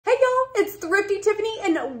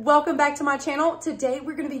everyone, welcome back to my channel. Today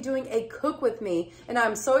we're going to be doing a cook with me, and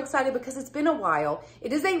I'm so excited because it's been a while.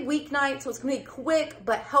 It is a weeknight, so it's going to be quick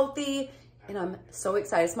but healthy, and I'm so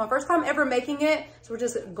excited. It's my first time ever making it, so we're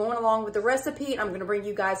just going along with the recipe. I'm going to bring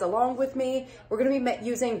you guys along with me. We're going to be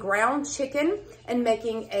using ground chicken and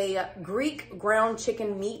making a Greek ground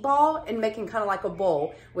chicken meatball and making kind of like a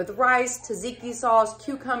bowl with rice, tzatziki sauce,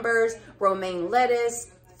 cucumbers, romaine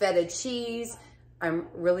lettuce, feta cheese. I'm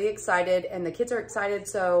really excited and the kids are excited,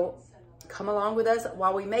 so come along with us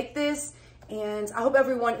while we make this. And I hope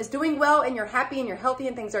everyone is doing well and you're happy and you're healthy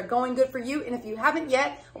and things are going good for you. And if you haven't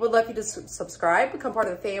yet, I would love you to subscribe, become part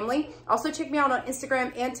of the family. Also check me out on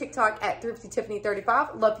Instagram and TikTok at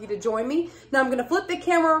ThriftyTiffany35. Love for you to join me. Now I'm gonna flip the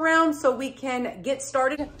camera around so we can get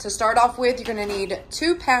started. To start off with, you're gonna need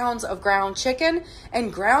 2 pounds of ground chicken,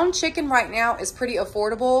 and ground chicken right now is pretty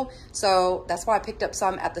affordable. So that's why I picked up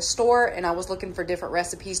some at the store and I was looking for different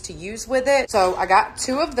recipes to use with it. So I got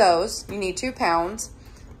 2 of those. You need 2 pounds.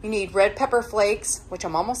 You need red pepper flakes, which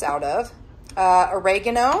I'm almost out of,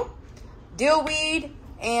 oregano, dill weed,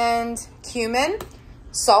 and cumin,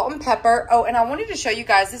 salt and pepper. Oh, and I wanted to show you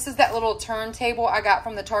guys, this is that little turntable I got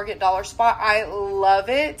from the Target dollar spot. I love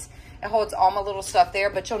it. It holds all my little stuff there,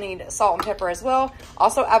 but you'll need salt and pepper as well.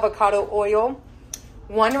 Also avocado oil,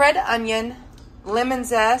 1 red onion, lemon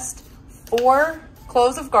zest, 4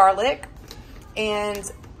 cloves of garlic,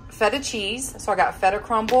 and feta cheese. So I got feta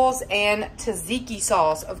crumbles and tzatziki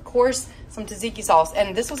sauce. Of course, some tzatziki sauce.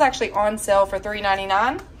 And this was actually on sale for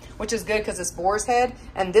 $3.99, which is good because it's boar's head.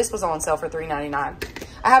 And this was on sale for $3.99.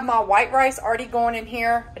 I have my white rice already going in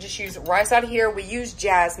here. I just use rice out of here. We use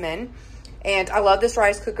jasmine. And I love this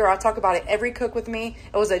rice cooker. I talk about it every cook with me.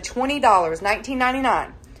 It was at $20,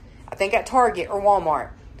 $19.99. I think at Target or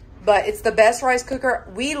Walmart. But it's the best rice cooker.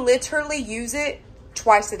 We literally use it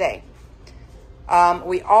twice a day.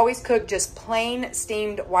 We always cook just plain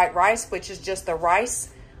steamed white rice, which is just the rice,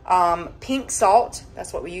 pink salt.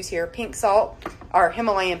 That's what we use here. Pink salt, or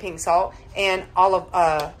Himalayan pink salt, and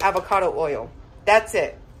avocado oil. That's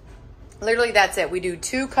it. Literally, that's it. We do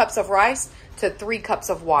 2 cups of rice to 3 cups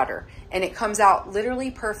of water, and it comes out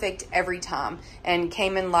literally perfect every time. And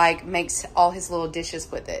Cayman makes all his little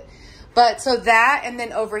dishes with it. But so that, and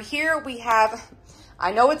then over here we have,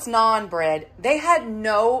 I know it's naan bread. They had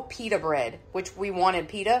no pita bread, which we wanted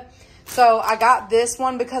pita. So I got this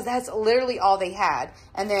one because that's literally all they had.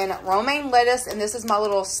 And then romaine lettuce, and this is my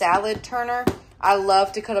little salad turner. I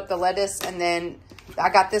love to cut up the lettuce, and then I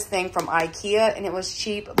got this thing from IKEA, and it was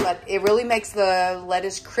cheap, but it really makes the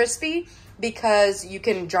lettuce crispy because you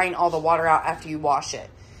can drain all the water out after you wash it.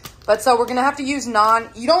 But so we're gonna have to use naan.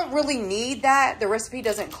 You don't really need that. The recipe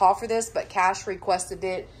doesn't call for this, but Cash requested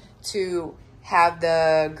it to have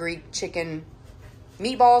the Greek chicken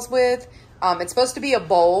meatballs with. It's supposed to be a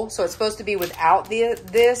bowl, so it's supposed to be without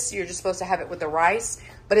this. You're just supposed to have it with the rice.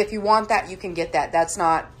 But if you want that, you can get that. That's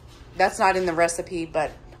not in the recipe.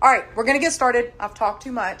 But all right, we're gonna get started. I've talked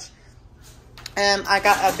too much. I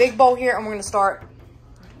got a big bowl here, and we're gonna start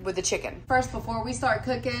with the chicken. First, before we start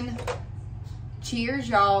cooking, cheers,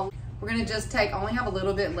 y'all. We're gonna just only have a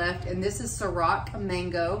little bit left, and this is Ciroc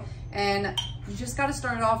mango. And you just got to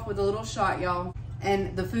start it off with a little shot, y'all.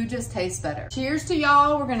 And the food just tastes better. Cheers to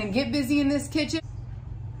y'all. We're going to get busy in this kitchen.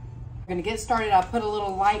 We're going to get started. I put a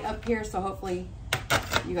little light up here so hopefully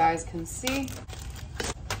you guys can see.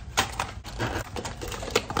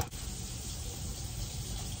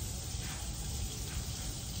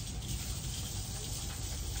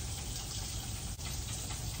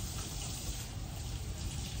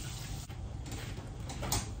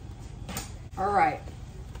 All right.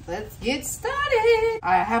 Let's get started.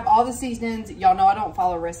 I have all the seasonings. Y'all know I don't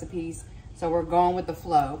follow recipes, so we're going with the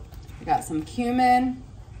flow. I got some cumin,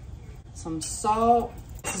 some salt.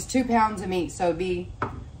 This is 2 pounds of meat, so be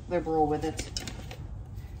liberal with it.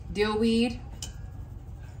 Dill weed,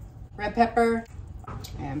 red pepper,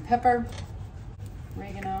 and pepper,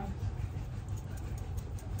 oregano.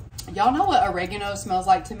 Y'all know what oregano smells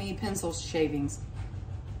like to me? Pencil shavings.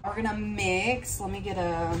 We're gonna mix. Let me get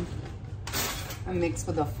a mix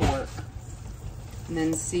with a fork and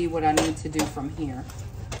then see what I need to do from here.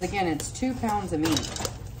 Again, it's 2 pounds of meat.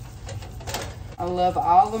 I love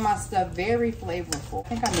all of my stuff, very flavorful. I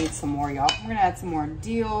think I need some more, y'all. We're gonna add some more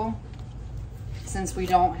dill since we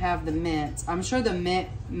don't have the mint. I'm sure the mint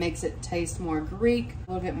makes it taste more Greek.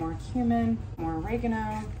 A little bit more cumin, more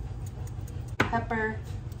oregano, pepper.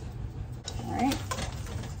 All right.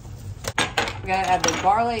 We gotta add the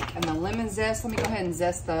garlic and the lemon zest. Let me go ahead and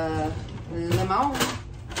zest the lemon.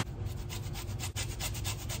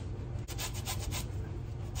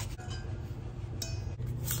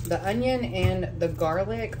 The onion and the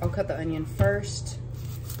garlic, I'll cut the onion first.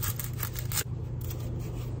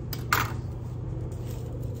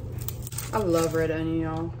 I love red onion,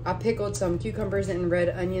 y'all. I pickled some cucumbers and red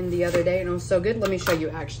onion the other day and it was so good. Let me show you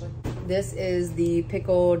actually. This is the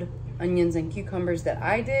pickled onions and cucumbers that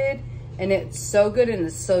I did. And it's so good and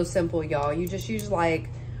it's so simple, y'all. You just use like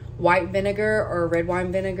white vinegar or red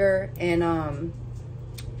wine vinegar and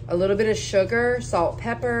a little bit of sugar, salt,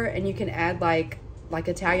 pepper, and you can add like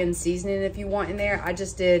Italian seasoning if you want in there. I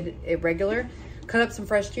just did it regular. Cut up some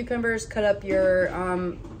fresh cucumbers, cut up your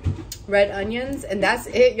red onions, and that's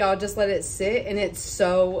it, y'all. Just let it sit and it's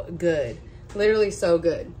so good. Literally so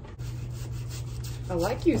good. I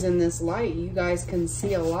like using this light. You guys can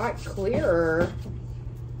see a lot clearer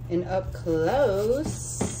and up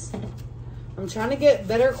close. I'm trying to get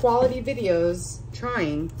better quality videos,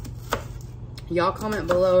 trying. Y'all comment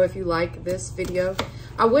below if you like this video.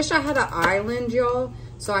 I wish I had an island, y'all,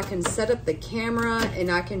 so I can set up the camera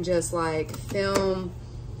and I can just like film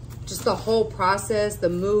just the whole process, the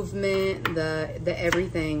movement, the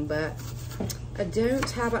everything, but I don't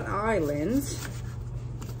have an island,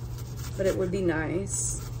 but it would be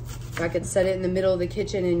nice. If I could set it in the middle of the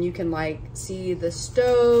kitchen and you can like see the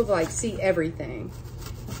stove, like see everything.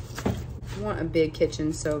 I want a big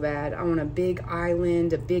kitchen so bad. I want a big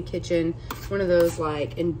island, a big kitchen, one of those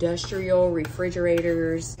like industrial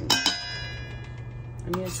refrigerators. I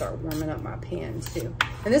need to start warming up my pans too.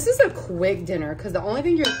 And this is a quick dinner because the only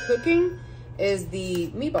thing you're cooking is the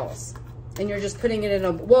meatballs. And you're just putting it in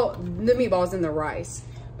a, well, the meatballs and the rice.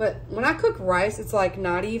 But when I cook rice, it's like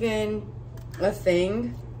not even a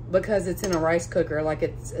thing because it's in a rice cooker. Like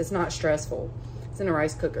it's not stressful. It's in a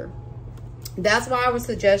rice cooker. That's why I would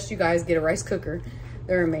suggest you guys get a rice cooker.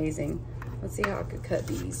 They're amazing. Let's see how I could cut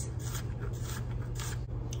these.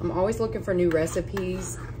 I'm always looking for new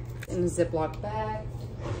recipes in the Ziploc bag.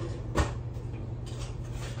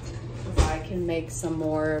 If I can make some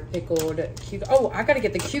more pickled cucumbers. Oh, I gotta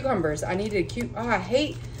get the cucumbers. I needed oh, I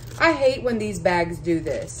hate when these bags do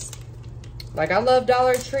this. Like I love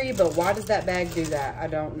Dollar Tree, but why does that bag do that? I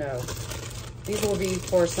don't know. These will be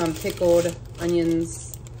for some pickled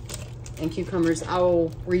onions and cucumbers. I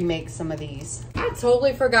will remake some of these. I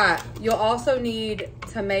totally forgot. You'll also need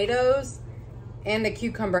tomatoes and the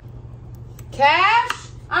cucumber. Cash,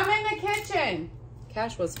 I'm in the kitchen.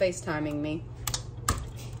 Cash was FaceTiming me.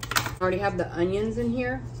 I already have the onions in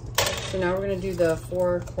here. So now we're gonna do the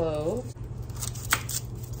 4 cloves.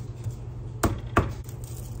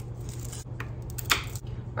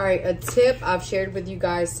 All right, a tip I've shared with you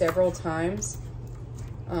guys several times.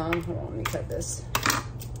 Hold on, let me cut this.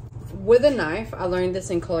 With a knife, I learned this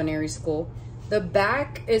in culinary school. The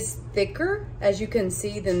back is thicker, as you can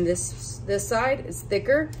see, than this side is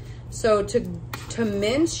thicker. So to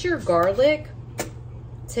mince your garlic,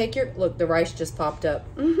 take your, look, the rice just popped up.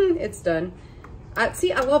 It's done.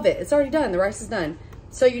 See, I love it. It's already done. The rice is done.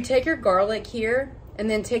 So you take your garlic here and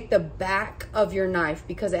then take the back of your knife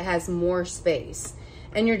because it has more space.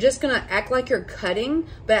 And you're just gonna act like you're cutting,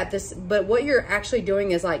 but what you're actually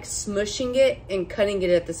doing is like smushing it and cutting it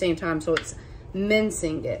at the same time. So it's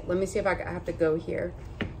mincing it. Let me see if I have to go here.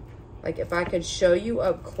 Like if I could show you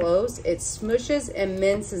up close, it smushes and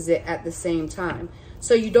minces it at the same time.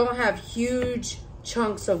 So you don't have huge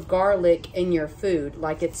chunks of garlic in your food.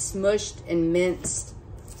 Like it's smushed and minced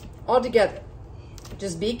all together.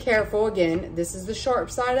 Just be careful. Again, this is the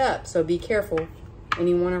sharp side up, so be careful.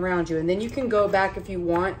 Anyone around you, and then you can go back if you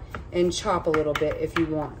want and chop a little bit if you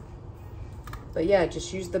want. But yeah,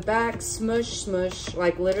 just use the back, smush, smush,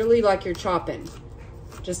 like literally like you're chopping.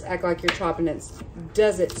 Just act like you're chopping. It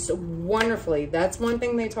does it so wonderfully. That's one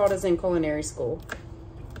thing they taught us in culinary school,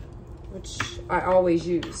 which I always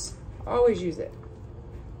use. Always use it.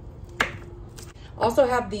 Also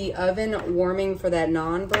have the oven warming for that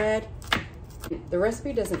naan bread. The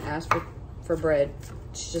recipe doesn't ask for bread.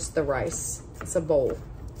 It's just the rice. It's a bowl,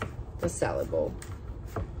 a salad bowl.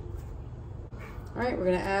 All right, we're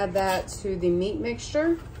gonna add that to the meat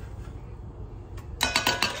mixture.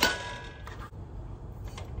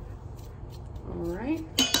 All right,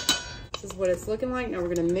 this is what it's looking like. Now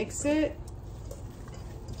we're gonna mix it.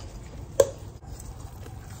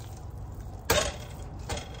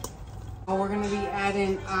 We're gonna be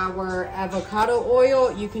adding our avocado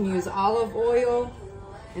oil. You can use olive oil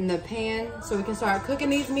in the pan so we can start cooking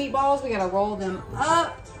these meatballs. We gotta roll them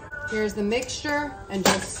up. Here's the mixture, and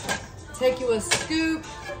just take you a scoop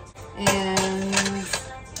and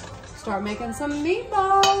start making some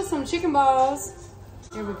meatballs, some chicken balls.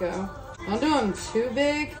 Here we go. Don't do them too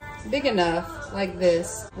big, big enough like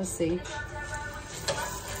this. Let's see.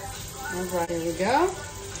 All right, here we go.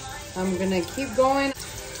 I'm gonna keep going.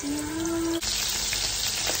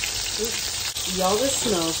 Y'all, this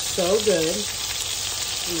smells so good.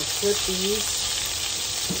 I'm gonna flip these.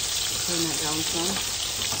 turn that down some.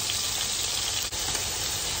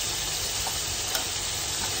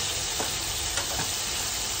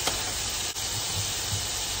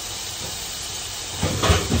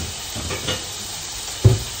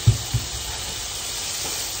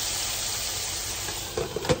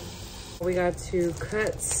 We got to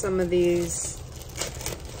cut some of these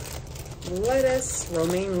lettuce,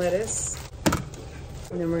 romaine lettuce,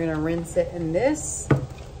 and then we're gonna rinse it in this.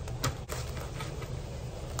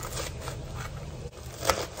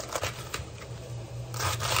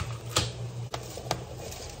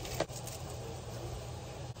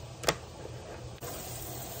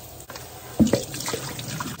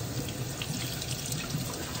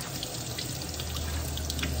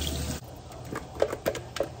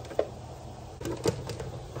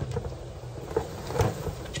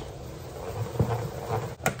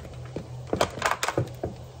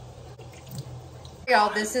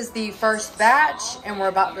 Y'all, this is the first batch and we're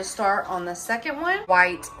about to start on the second one.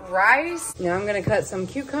 White rice. Now I'm gonna cut some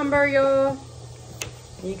cucumber, y'all.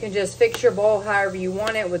 You can just fix your bowl however you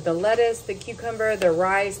want it with the lettuce, the cucumber, the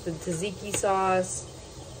rice, the tzatziki sauce.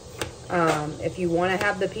 If you wanna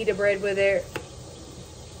have the pita bread with it.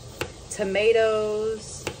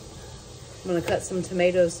 Tomatoes. I'm gonna cut some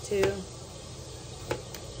tomatoes too.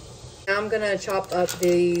 Now I'm gonna chop up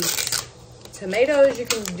these tomatoes. You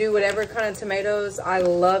can do whatever kind of tomatoes. I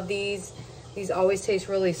love these. These always taste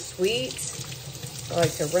really sweet. I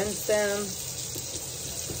like to rinse them.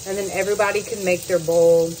 And then everybody can make their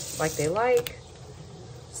bowl like they like.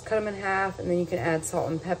 Just cut them in half and then you can add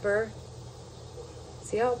salt and pepper.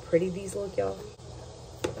 See how pretty these look, y'all?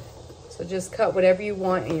 So just cut whatever you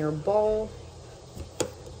want in your bowl.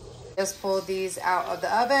 Just pulled these out of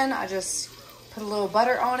the oven. I just put a little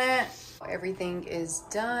butter on it. Everything is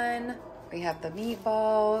done. We have the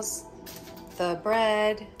meatballs, the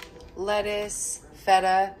bread, lettuce,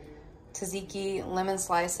 feta, tzatziki, lemon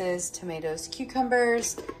slices, tomatoes,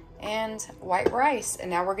 cucumbers, and white rice.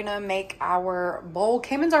 And now we're gonna make our bowl.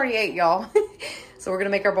 Cayman's already ate, y'all. So we're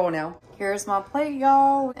gonna make our bowl now. Here's my plate,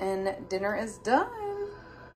 y'all, and dinner is done.